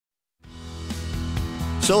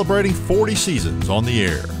celebrating 40 seasons on the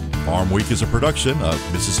air. Farm Week is a production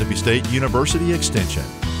of Mississippi State University Extension.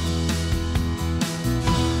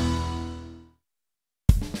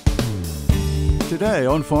 Today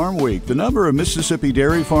on Farm Week, the number of Mississippi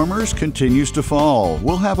dairy farmers continues to fall.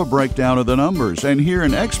 We'll have a breakdown of the numbers and hear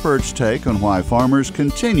an expert's take on why farmers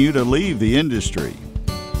continue to leave the industry.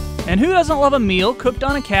 And who doesn't love a meal cooked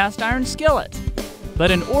on a cast iron skillet? But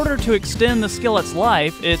in order to extend the skillet's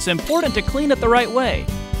life, it's important to clean it the right way.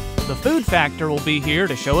 The Food Factor will be here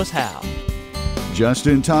to show us how. Just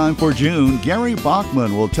in time for June, Gary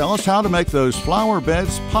Bachman will tell us how to make those flower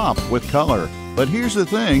beds pop with color. But here's the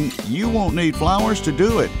thing, you won't need flowers to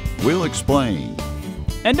do it. We'll explain.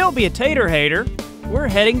 And don't be a tater hater. We're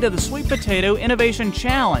heading to the Sweet Potato Innovation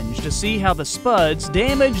Challenge to see how the spuds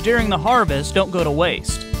damaged during the harvest don't go to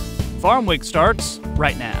waste. Farm Week starts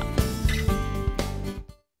right now.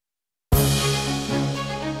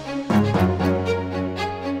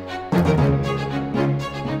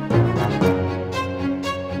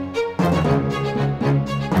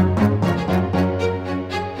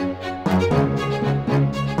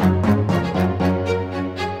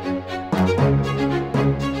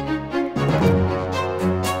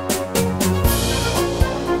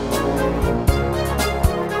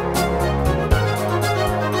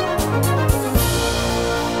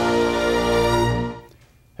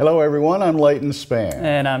 Hello everyone, I'm Leighton Spann.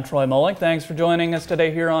 And I'm Troy Mullick. Thanks for joining us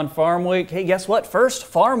today here on Farm Week. Hey, guess what? First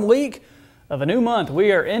Farm Week of a new month.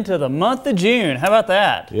 We are into the month of June. How about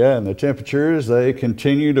that? Yeah, and the temperatures, they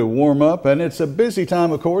continue to warm up, and it's a busy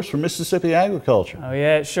time, of course, for Mississippi agriculture. Oh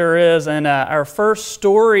yeah, it sure is. And our first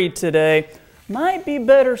story today might be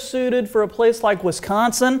better suited for a place like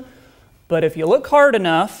Wisconsin, but if you look hard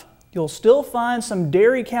enough, you'll still find some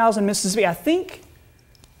dairy cows in Mississippi. I think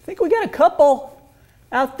we got a couple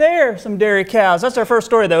out there, some dairy cows. That's our first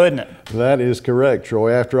story though, isn't it? That is correct,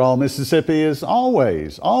 Troy. After all, Mississippi is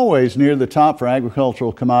always near the top for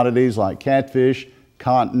agricultural commodities like catfish,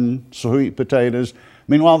 cotton, sweet potatoes.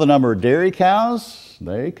 Meanwhile, the number of dairy cows,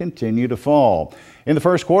 they continue to fall. In the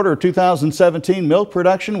first quarter of 2017, milk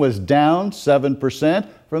production was down 7%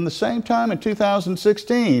 from the same time in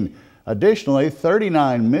 2016. Additionally,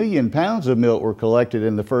 39 million pounds of milk were collected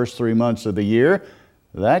in the first 3 months of the year.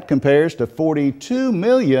 That compares to 42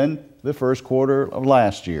 million the first quarter of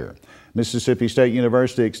last year. Mississippi State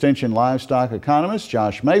University Extension livestock economist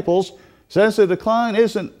Josh Maples says the decline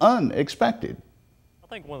isn't unexpected. I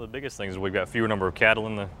think one of the biggest things is we've got fewer number of cattle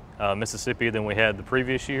in the Mississippi than we had the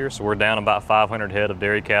previous year, so we're down about 500 head of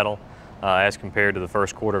dairy cattle as compared to the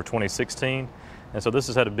first quarter of 2016. And so this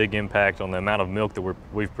has had a big impact on the amount of milk that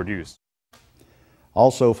we've produced.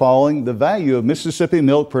 Also falling, the value of Mississippi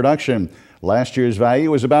milk production. Last year's value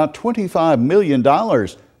was about $25 million.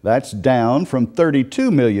 That's down from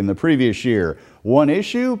 $32 million the previous year. One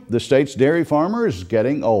issue, the state's dairy farmer is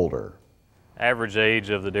getting older. Average age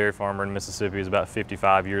of the dairy farmer in Mississippi is about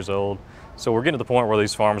 55 years old. So we're getting to the point where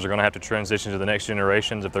these farmers are going to have to transition to the next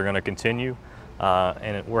generations if they're going to continue.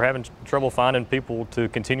 And we're having trouble finding people to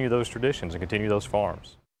continue those traditions and continue those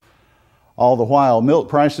farms. All the while, milk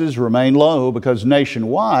prices remain low because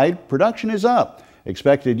nationwide production is up.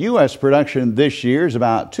 Expected U.S. production this year is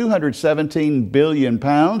about 217 billion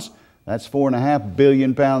pounds. That's 4.5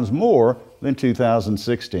 billion pounds more than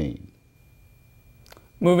 2016.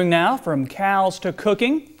 Moving now from cows to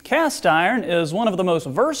cooking, cast iron is one of the most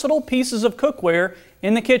versatile pieces of cookware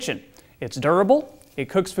in the kitchen. It's durable, it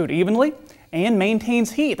cooks food evenly, and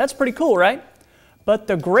maintains heat. That's pretty cool, right? But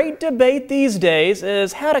the great debate these days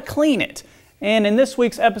is how to clean it. And in this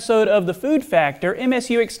week's episode of The Food Factor,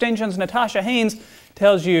 MSU Extension's Natasha Haynes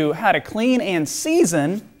tells you how to clean and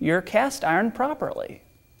season your cast iron properly.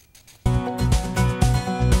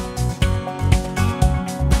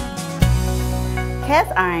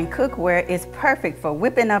 Cast iron cookware is perfect for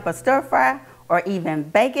whipping up a stir fry or even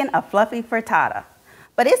baking a fluffy frittata.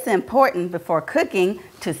 But it's important before cooking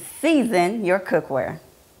to season your cookware.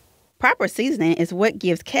 Proper seasoning is what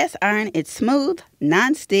gives cast iron its smooth,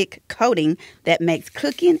 non-stick coating that makes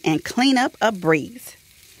cooking and cleanup a breeze.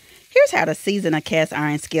 Here's how to season a cast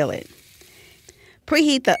iron skillet.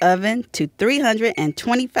 Preheat the oven to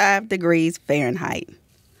 325 degrees Fahrenheit.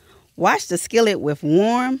 Wash the skillet with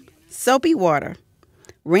warm, soapy water.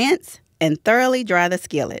 Rinse and thoroughly dry the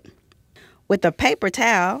skillet. With a paper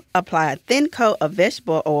towel, apply a thin coat of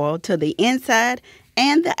vegetable oil to the inside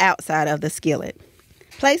and the outside of the skillet.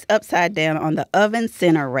 Place upside down on the oven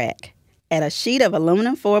center rack. Add a sheet of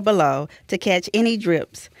aluminum foil below to catch any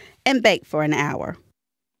drips and bake for an hour.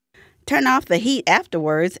 Turn off the heat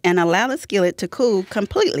afterwards and allow the skillet to cool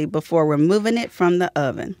completely before removing it from the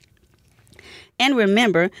oven. And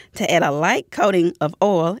remember to add a light coating of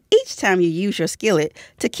oil each time you use your skillet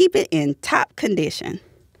to keep it in top condition.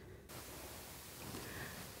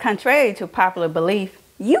 Contrary to popular belief,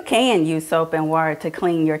 you can use soap and water to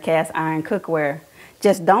clean your cast iron cookware.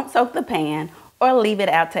 Just don't soak the pan or leave it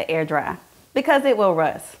out to air dry because it will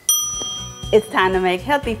rust. It's time to make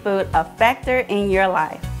healthy food a factor in your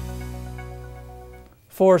life.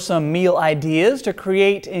 For some meal ideas to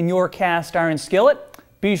create in your cast iron skillet,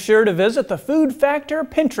 be sure to visit the Food Factor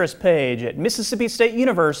Pinterest page at Mississippi State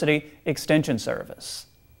University Extension Service.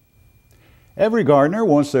 Every gardener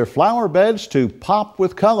wants their flower beds to pop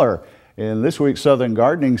with color. In this week's Southern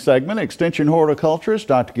Gardening segment, Extension horticulturist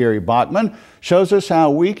Dr. Gary Bachman shows us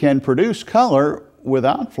how we can produce color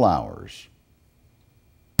without flowers.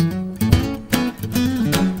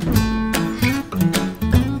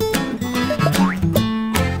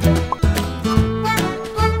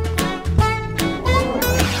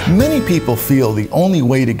 Many people feel the only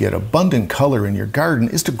way to get abundant color in your garden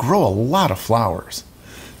is to grow a lot of flowers.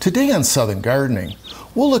 Today on Southern Gardening,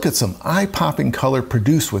 we'll look at some eye-popping color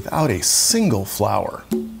produced without a single flower.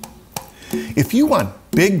 If you want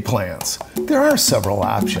big plants, there are several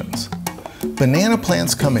options. Banana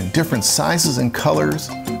plants come in different sizes and colors,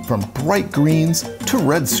 from bright greens to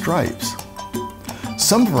red stripes.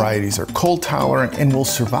 Some varieties are cold tolerant and will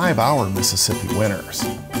survive our Mississippi winters.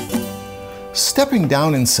 Stepping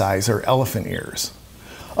down in size are elephant ears.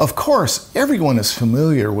 Of course, everyone is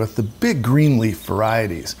familiar with the big green leaf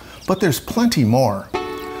varieties, but there's plenty more.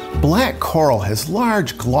 Black coral has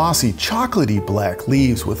large, glossy, chocolatey black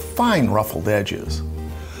leaves with fine ruffled edges.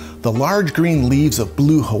 The large green leaves of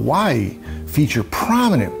blue Hawaii feature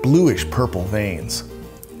prominent bluish purple veins.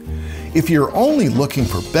 If you're only looking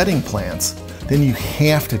for bedding plants, then you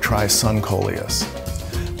have to try sun coleus.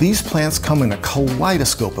 These plants come in a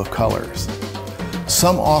kaleidoscope of colors.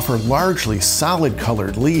 Some offer largely solid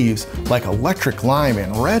colored leaves like electric lime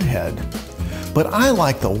and redhead, but I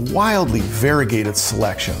like the wildly variegated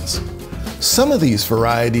selections. Some of these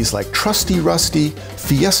varieties like Trusty Rusty,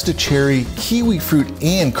 Fiesta Cherry, Kiwi Fruit,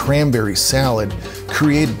 and Cranberry Salad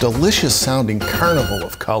create a delicious sounding carnival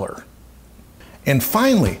of color. And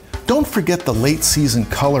finally, don't forget the late season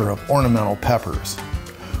color of ornamental peppers.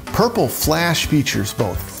 Purple Flash features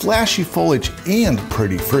both flashy foliage and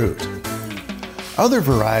pretty fruit. Other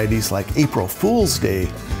varieties like April Fool's Day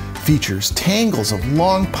features tangles of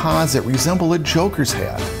long pods that resemble a joker's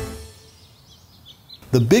hat.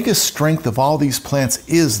 The biggest strength of all these plants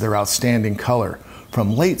is their outstanding color,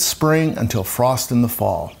 from late spring until frost in the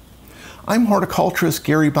fall. I'm horticulturist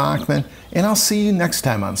Gary Bachman, and I'll see you next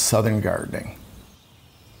time on Southern Gardening.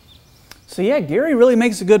 So yeah, Gary really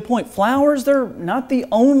makes a good point. Flowers, they're not the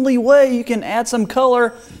only way you can add some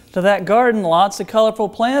color to that garden. Lots of colorful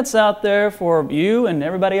plants out there for you and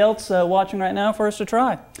everybody else watching right now for us to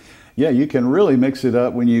try. Yeah, you can really mix it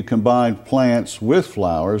up when you combine plants with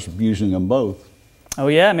flowers, using them both. Oh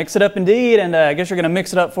yeah, mix it up indeed, and I guess you're going to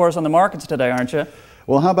mix it up for us on the markets today, aren't you?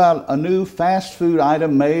 Well, how about a new fast food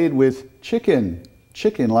item made with chicken?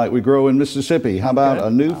 Chicken like we grow in Mississippi. How about a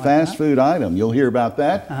new fast food item? You'll hear about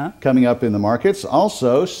that coming up in the markets.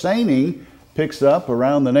 Also, seining picks up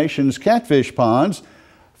around the nation's catfish ponds.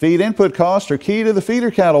 Feed input costs are key to the feeder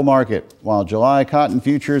cattle market, while July cotton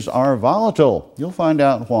futures are volatile. You'll find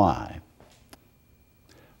out why.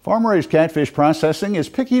 Farm-raised catfish processing is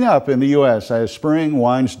picking up in the U.S. as spring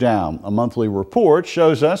winds down. A monthly report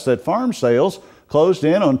shows us that farm sales closed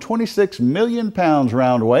in on 26 million pounds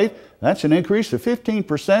round weight. That's an increase of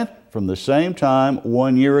 15% from the same time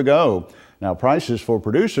 1 year ago. Now, prices for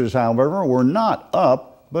producers, however, were not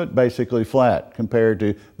up, but basically flat compared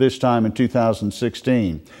to this time in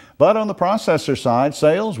 2016. But on the processor side,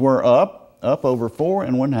 sales were up over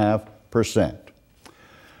 4.5%.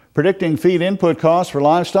 Predicting feed input costs for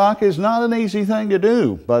livestock is not an easy thing to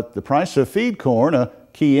do, but the price of feed corn, a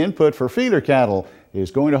key input for feeder cattle, is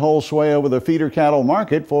going to hold sway over the feeder cattle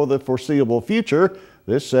market for the foreseeable future.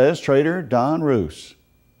 This says trader Don Roos.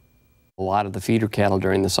 A lot of the feeder cattle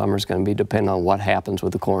during the summer is going to be dependent on what happens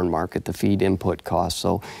with the corn market, the feed input costs.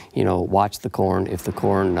 So, you know, watch the corn. If the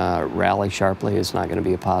corn rallies sharply, it's not going to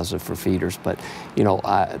be a positive for feeders. But, you know,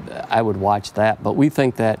 I would watch that. But we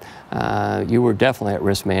think that you were definitely at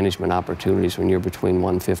risk management opportunities when you're between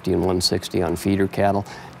 150 and 160 on feeder cattle.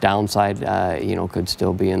 Downside, you know, could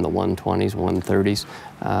still be in the 120s, 130s.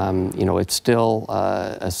 You know, it's still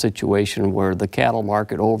a situation where the cattle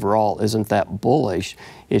market overall isn't that bullish.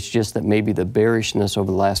 It's just that maybe the bearishness over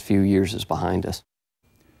the last few years is behind us.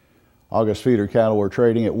 August feeder cattle were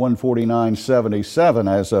trading at $149.77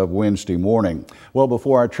 as of Wednesday morning. Well,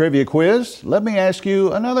 before our trivia quiz, let me ask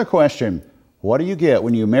you another question. What do you get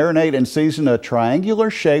when you marinate and season a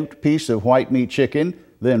triangular-shaped piece of white meat chicken,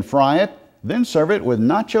 then fry it, then serve it with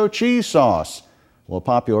nacho cheese sauce? Well, a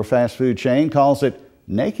popular fast food chain calls it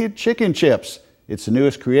naked chicken chips. It's the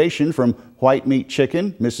newest creation from white meat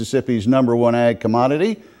chicken, Mississippi's #1 ag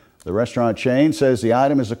commodity. The restaurant chain says the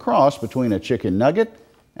item is a cross between a chicken nugget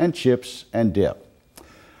and chips and dip.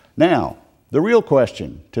 Now, the real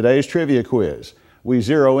question, today's trivia quiz. We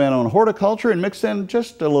zero in on horticulture and mix in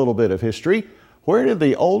just a little bit of history. Where did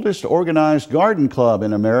the oldest organized garden club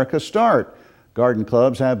in America start? Garden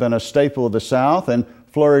clubs have been a staple of the South and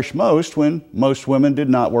flourished most when most women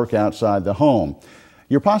did not work outside the home.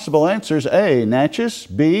 Your possible answers: A, Natchez,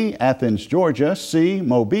 B, Athens, Georgia, C,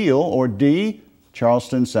 Mobile, or D,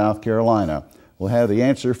 Charleston, South Carolina. We'll have the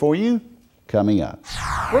answer for you coming up.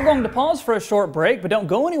 We're going to pause for a short break, but don't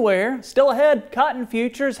go anywhere. Still ahead, cotton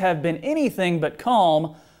futures have been anything but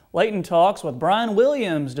calm. Leighton talks with Brian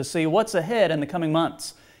Williams to see what's ahead in the coming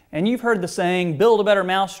months. And you've heard the saying, build a better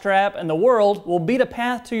mousetrap and the world will beat a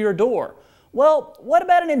path to your door. Well, what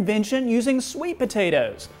about an invention using sweet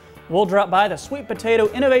potatoes? We'll drop by the Sweet Potato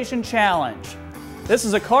Innovation Challenge. This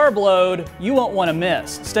is a carb load you won't want to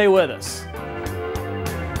miss. Stay with us.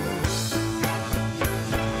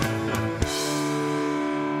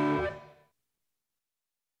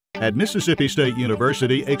 At Mississippi State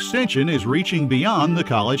University, Extension is reaching beyond the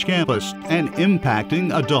college campus and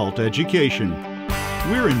impacting adult education.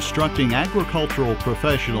 We're instructing agricultural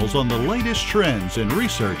professionals on the latest trends in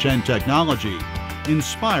research and technology,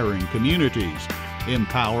 inspiring communities,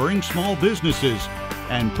 empowering small businesses,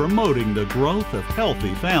 and promoting the growth of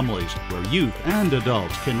healthy families where youth and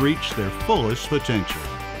adults can reach their fullest potential.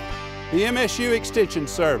 The MSU Extension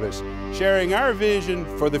Service, sharing our vision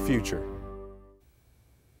for the future.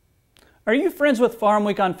 Are you friends with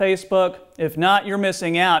Farmweek on Facebook? If not, you're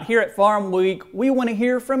missing out. Here at Farmweek, we want to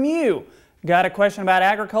hear from you. Got a question about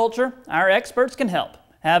agriculture? Our experts can help.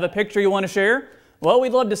 Have a picture you want to share? Well,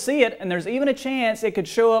 we'd love to see it, and there's even a chance it could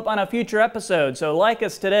show up on a future episode. So like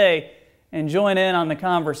us today and join in on the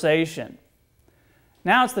conversation.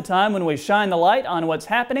 Now it's the time when we shine the light on what's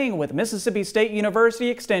happening with Mississippi State University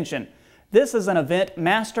Extension. This is an event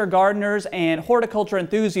master gardeners and horticulture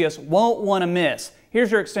enthusiasts won't want to miss. Here's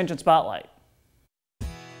your Extension Spotlight.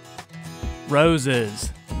 Roses.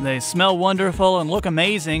 They smell wonderful and look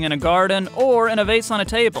amazing in a garden or in a vase on a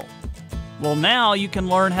table. Well, now you can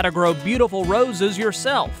learn how to grow beautiful roses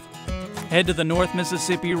yourself. Head to the North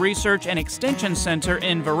Mississippi Research and Extension Center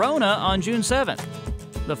in Verona on June 7th.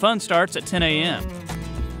 The fun starts at 10 a.m.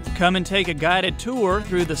 Come and take a guided tour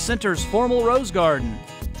through the center's formal rose garden.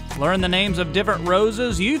 Learn the names of different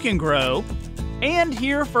roses you can grow and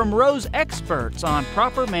hear from rose experts on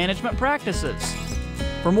proper management practices.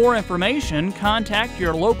 For more information, contact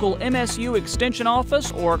your local MSU Extension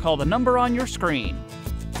office or call the number on your screen.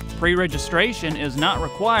 Pre-registration is not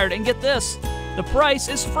required, and get this, the price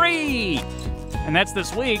is free! And that's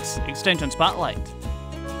this week's Extension Spotlight.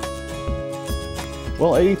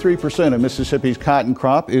 Well, 83% of Mississippi's cotton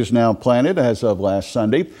crop is now planted as of last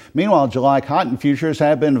Sunday. Meanwhile, July cotton futures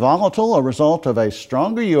have been volatile, a result of a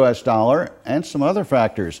stronger U.S. dollar and some other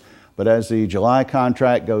factors. But as the July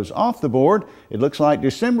contract goes off the board, it looks like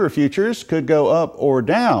December futures could go up or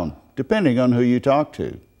down, depending on who you talk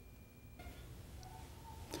to.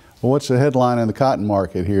 Well, what's the headline in the cotton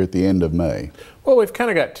market here at the end of May? Well, we've kind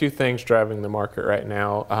of got two things driving the market right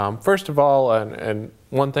now. First of all, and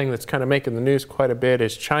one thing that's kind of making the news quite a bit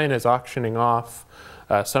is China's auctioning off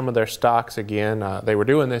some of their stocks again. They were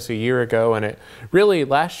doing this a year ago, and it really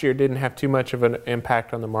last year didn't have too much of an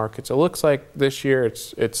impact on the markets. It looks like this year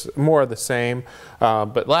it's more of the same.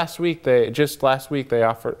 But last week they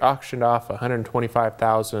auctioned off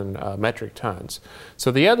 125,000 metric tons.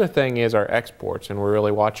 So the other thing is our exports, and we're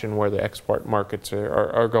really watching where the export markets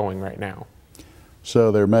are going right now.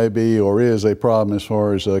 So there may be or is a problem as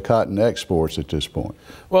far as cotton exports at this point.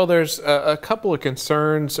 Well, there's a couple of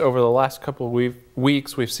concerns over the last couple of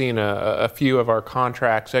weeks. We've seen a few of our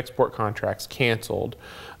contracts, export contracts, canceled.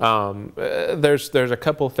 There's a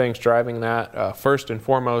couple of things driving that. First and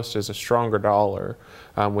foremost is a stronger dollar,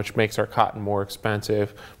 which makes our cotton more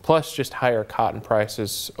expensive, plus just higher cotton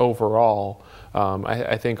prices overall,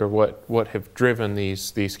 I think are what have driven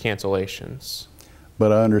these cancellations.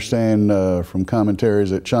 But I understand from commentaries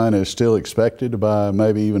that China is still expected to buy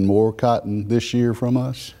maybe even more cotton this year from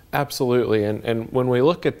us? Absolutely, and when we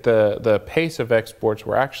look at the pace of exports,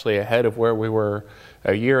 we're actually ahead of where we were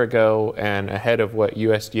a year ago and ahead of what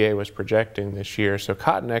USDA was projecting this year. So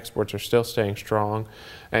cotton exports are still staying strong,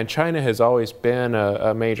 and China has always been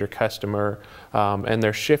a major customer, and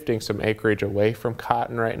they're shifting some acreage away from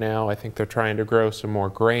cotton right now. I think they're trying to grow some more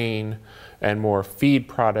grain and more feed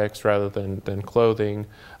products rather than clothing.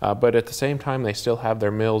 But at the same time, they still have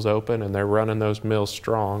their mills open and they're running those mills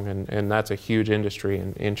strong, and that's a huge industry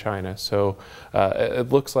in China. So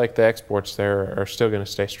it looks like the exports there are still going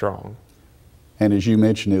to stay strong. And as you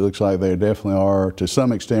mentioned, it looks like they definitely are, to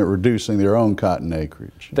some extent, reducing their own cotton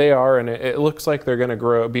acreage. They are, and it looks like they're going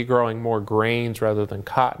to be growing more grains rather than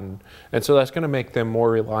cotton. And so that's going to make them more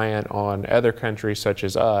reliant on other countries such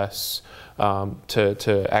as us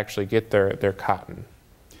to actually get their cotton.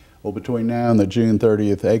 Well, between now and the June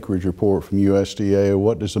 30th acreage report from USDA,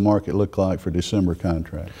 what does the market look like for December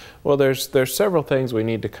contracts? Well, there's several things we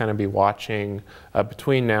need to kind of be watching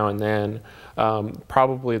between now and then.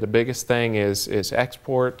 Probably the biggest thing is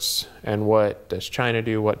exports, and what does China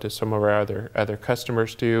do, what does some of our other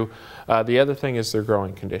customers do. The other thing is their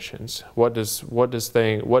growing conditions. What does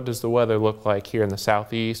the weather look like here in the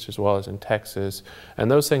southeast as well as in Texas?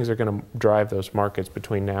 And those things are going to drive those markets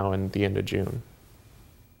between now and the end of June.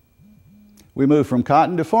 We move from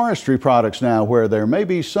cotton to forestry products now, where there may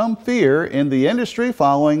be some fear in the industry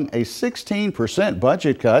following a 16%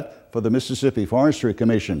 budget cut for the Mississippi Forestry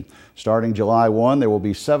Commission. Starting July 1, there will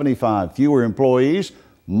be 75 fewer employees,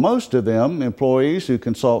 most of them employees who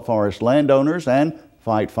consult forest landowners and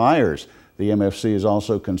fight fires. The MFC is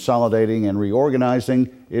also consolidating and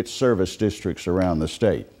reorganizing its service districts around the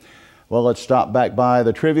state. Well, let's stop back by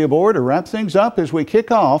the trivia board to wrap things up as we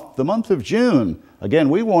kick off the month of June. Again,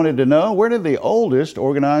 we wanted to know, where did the oldest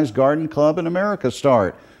organized garden club in America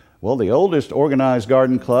start? Well, the oldest organized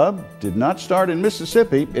garden club did not start in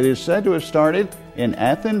Mississippi. It is said to have started in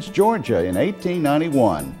Athens, Georgia in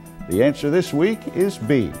 1891. The answer this week is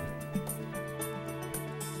B.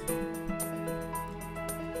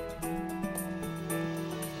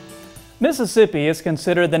 Mississippi is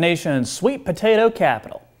considered the nation's sweet potato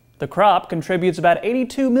capital. The crop contributes about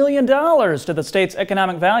 $82 million to the state's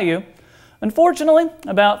economic value. Unfortunately,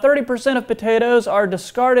 about 30% of potatoes are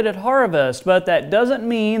discarded at harvest, but that doesn't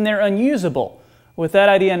mean they're unusable. With that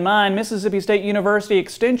idea in mind, Mississippi State University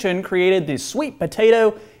Extension created the Sweet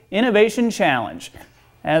Potato Innovation Challenge.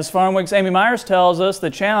 As Farmweek's Amy Myers tells us, the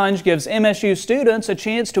challenge gives MSU students a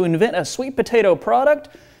chance to invent a sweet potato product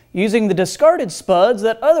using the discarded spuds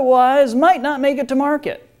that otherwise might not make it to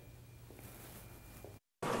market.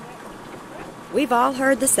 We've all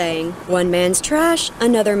heard the saying, one man's trash,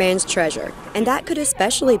 another man's treasure. And that could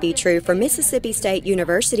especially be true for Mississippi State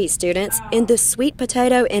University students in the Sweet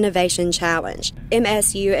Potato Innovation Challenge.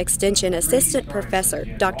 MSU Extension Assistant Professor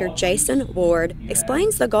Dr. Jason Ward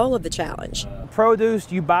explains the goal of the challenge. Produce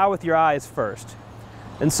you buy with your eyes first.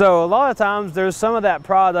 And so a lot of times there's some of that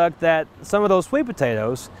product, that some of those sweet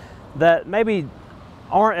potatoes that maybe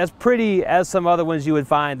aren't as pretty as some other ones you would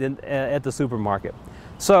find at the supermarket.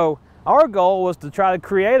 So our goal was to try to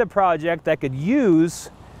create a project that could use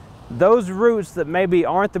those roots that maybe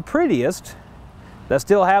aren't the prettiest, that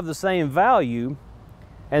still have the same value,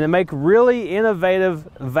 and to make really innovative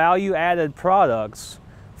value-added products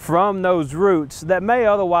from those roots that may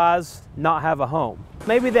otherwise not have a home.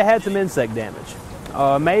 Maybe they had some insect damage,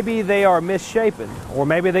 maybe they are misshapen, or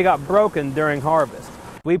maybe they got broken during harvest.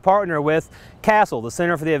 We partner with CASTLE, the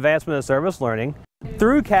Center for the Advancement of Service Learning.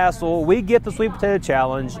 Through CASTLE, we get the Sweet Potato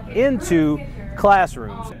Challenge into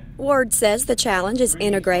classrooms. Ward says the challenge is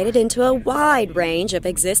integrated into a wide range of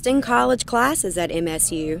existing college classes at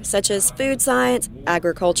MSU, such as food science,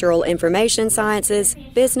 agricultural information sciences,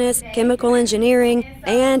 business, chemical engineering,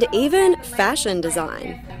 and even fashion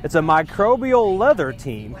design. It's a microbial leather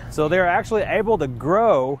team, so they're actually able to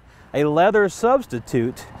grow a leather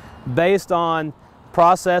substitute based on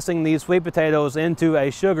processing these sweet potatoes into a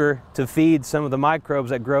sugar to feed some of the microbes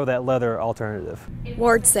that grow that leather alternative.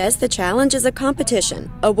 Ward says the challenge is a competition,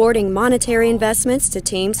 awarding monetary investments to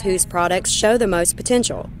teams whose products show the most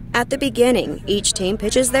potential. At the beginning, each team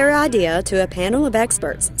pitches their idea to a panel of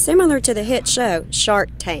experts, similar to the hit show Shark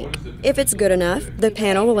Tank. If it's good enough, the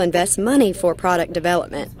panel will invest money for product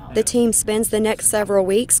development. The team spends the next several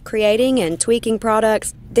weeks creating and tweaking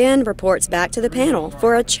products, then reports back to the panel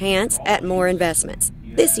for a chance at more investments.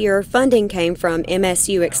 This year, funding came from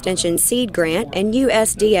MSU Extension Seed Grant and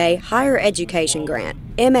USDA Higher Education Grant.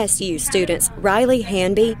 MSU students Riley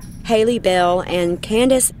Hanby, Haley Bell, and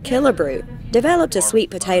Candace Killebrew developed a sweet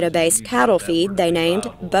potato-based cattle feed they named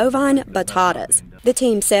Bovine Batatas. The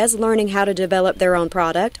team says learning how to develop their own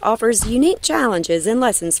product offers unique challenges and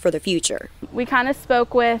lessons for the future. We kind of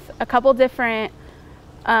spoke with a couple different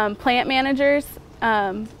plant managers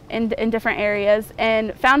in different areas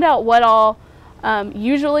and found out what all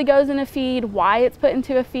usually goes in a feed, why it's put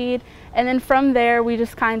into a feed, and then from there we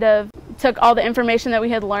just kind of took all the information that we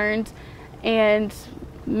had learned and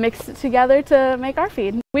mixed it together to make our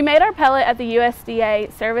feed. We made our pellet at the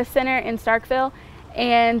USDA Service Center in Starkville,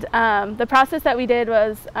 and the process that we did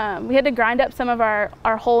was we had to grind up some of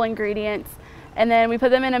our whole ingredients, and then we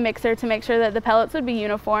put them in a mixer to make sure that the pellets would be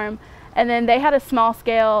uniform. And then they had a small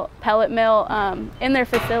scale pellet mill in their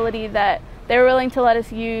facility that they were willing to let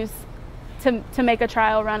us use to make a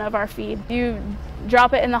trial run of our feed. You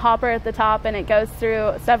drop it in the hopper at the top and it goes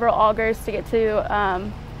through several augers to get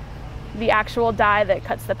to the actual die that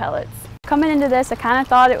cuts the pellets. Coming into this, I kind of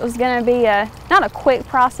thought it was going to be not a quick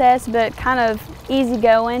process, but kind of easy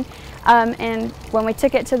going. And when we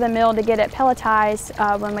took it to the mill to get it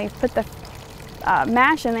pelletized, when we put the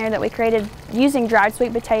mash in there that we created using dried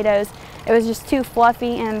sweet potatoes, it was just too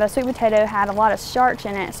fluffy, and the sweet potato had a lot of starch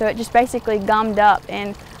in it, so it just basically gummed up,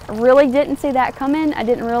 and I really didn't see that coming. I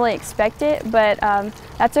didn't really expect it, but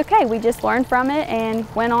that's okay. We just learned from it and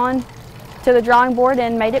went on to the drawing board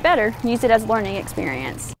and made it better, used it as a learning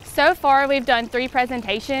experience. So far we've done 3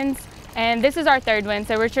 presentations, and this is our 3rd one,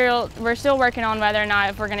 so we're still working on whether or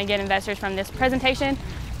not if we're going to get investors from this presentation.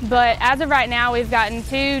 But as of right now, we've gotten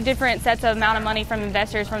 2 different sets of amount of money from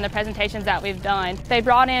investors from the presentations that we've done. They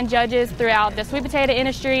brought in judges throughout the sweet potato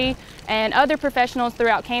industry and other professionals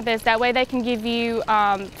throughout campus. That way they can give you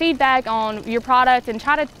feedback on your product and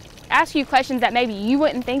try to ask you questions that maybe you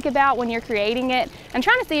wouldn't think about when you're creating it, and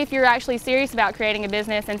trying to see if you're actually serious about creating a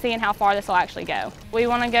business and seeing how far this will actually go. We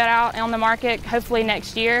want to get out on the market hopefully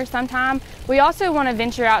next year sometime. We also want to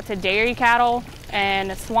venture out to dairy cattle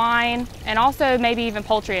and swine, and also maybe even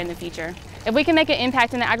poultry in the future. If we can make an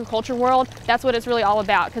impact in the agriculture world, that's what it's really all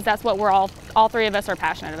about, because that's what all 3 of us are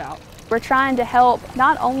passionate about. We're trying to help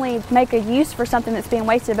not only make a use for something that's being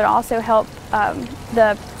wasted, but also help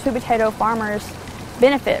the sweet potato farmers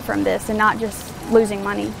benefit from this and not just losing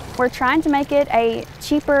money. We're trying to make it a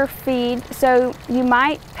cheaper feed, so you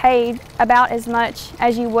might pay about as much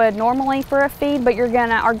as you would normally for a feed, but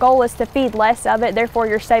our goal is to feed less of it, therefore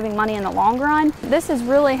you're saving money in the long run. This has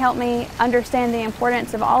really helped me understand the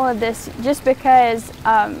importance of all of this, just because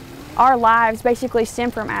our lives basically stem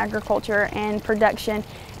from agriculture and production,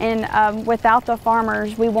 and without the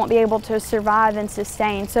farmers we won't be able to survive and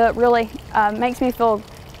sustain. So it really makes me feel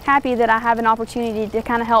happy that I have an opportunity to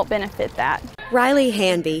kind of help benefit that. Riley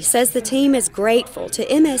Hanby says the team is grateful to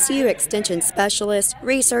MSU Extension specialists,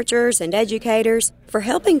 researchers, and educators for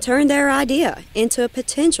helping turn their idea into a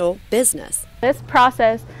potential business. This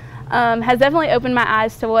process has definitely opened my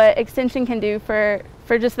eyes to what Extension can do for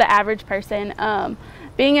just the average person.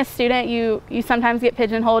 Being a student, you sometimes get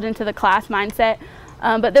pigeonholed into the class mindset,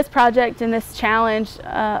 but this project and this challenge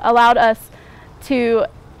allowed us to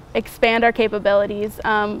expand our capabilities.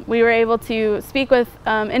 We were able to speak with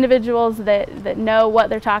individuals that know what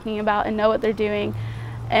they're talking about and know what they're doing,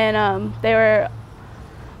 and they were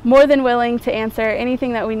more than willing to answer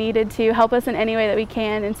anything that we needed to help us in any way that we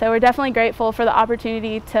can. And so we're definitely grateful for the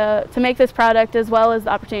opportunity to make this product, as well as the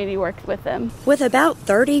opportunity to work with them. With about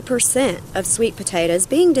 30% of sweet potatoes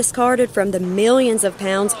being discarded from the millions of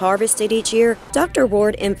pounds harvested each year, Dr.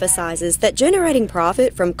 Ward emphasizes that generating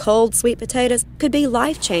profit from culled sweet potatoes could be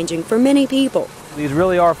life-changing for many people. These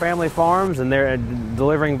really are family farms, and they're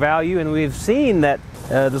delivering value, and we've seen that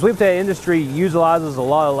the sweet potato industry utilizes a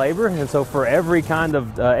lot of labor, and so for every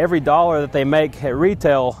dollar that they make at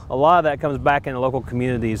retail, a lot of that comes back into local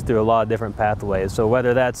communities through a lot of different pathways. So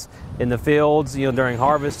whether that's in the fields, during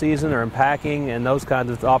harvest season, or in packing and those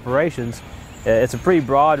kinds of operations, it's a pretty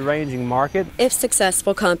broad-ranging market. If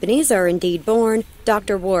successful companies are indeed born,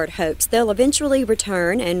 Dr. Ward hopes they'll eventually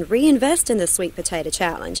return and reinvest in the Sweet Potato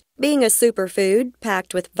Challenge. Being a superfood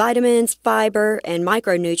packed with vitamins, fiber, and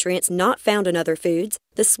micronutrients not found in other foods,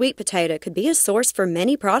 the sweet potato could be a source for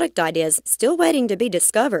many product ideas still waiting to be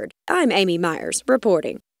discovered. I'm Amy Myers,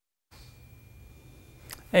 reporting.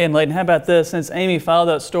 Hey, and Layton, how about this? Since Amy filed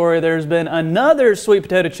that story, there's been another sweet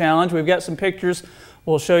potato challenge. We've got some pictures.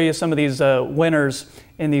 We'll show you some of these winners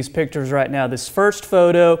in these pictures right now. This first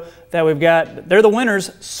photo that we've got, they're the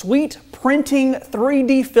winners, Sweet Printing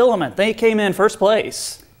 3D Filament. They came in first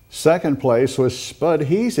place. Second place was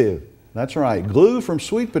Spudhesive. That's right, glue from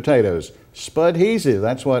sweet potatoes. Spudhesive,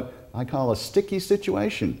 that's what I call a sticky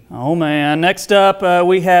situation. Oh man, next up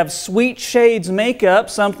we have Sweet Shades Makeup,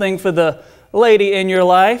 something for the lady in your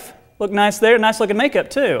life. Look nice there, nice looking makeup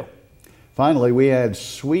too. Finally, we had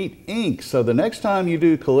Sweet Ink, so the next time you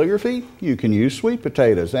do calligraphy, you can use sweet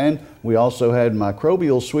potatoes. And we also had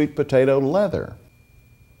microbial sweet potato leather.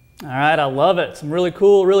 All right, I love it. Some really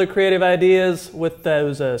cool, really creative ideas with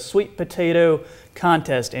those sweet potato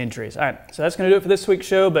contest entries. All right, so that's going to do it for this week's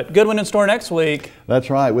show, but good one in store next week.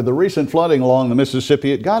 That's right. With the recent flooding along the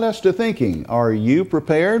Mississippi, it got us to thinking, are you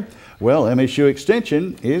prepared? Well, MSU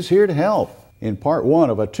Extension is here to help. In part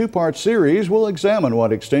one of a two-part series, we'll examine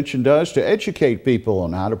what Extension does to educate people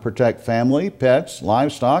on how to protect family, pets,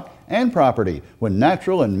 livestock, and property when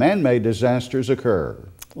natural and man-made disasters occur.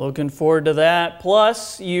 Looking forward to that.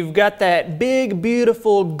 Plus, you've got that big,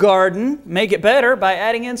 beautiful garden. Make it better by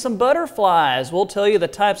adding in some butterflies. We'll tell you the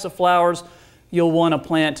types of flowers you'll want to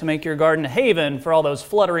plant to make your garden a haven for all those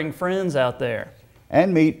fluttering friends out there.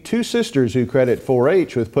 And meet two sisters who credit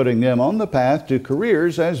 4-H with putting them on the path to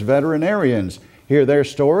careers as veterinarians. Hear their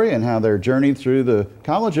story and how their journey through the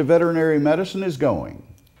College of Veterinary Medicine is going.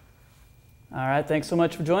 All right, thanks so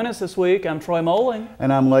much for joining us this week. I'm Troy Moling.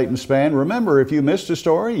 And I'm Leighton Spann. Remember, if you missed a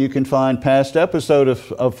story, you can find past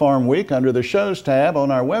episodes of Farm Week under the Shows tab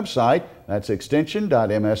on our website. That's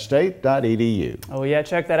extension.msstate.edu. Oh yeah,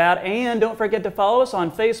 check that out. And don't forget to follow us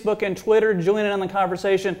on Facebook and Twitter. Join in on the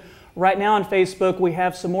conversation. Right now on Facebook, we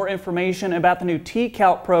have some more information about the new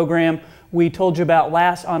T-Calc program we told you about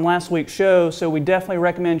on last week's show, so we definitely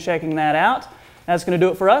recommend checking that out. That's going to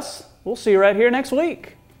do it for us. We'll see you right here next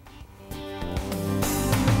week.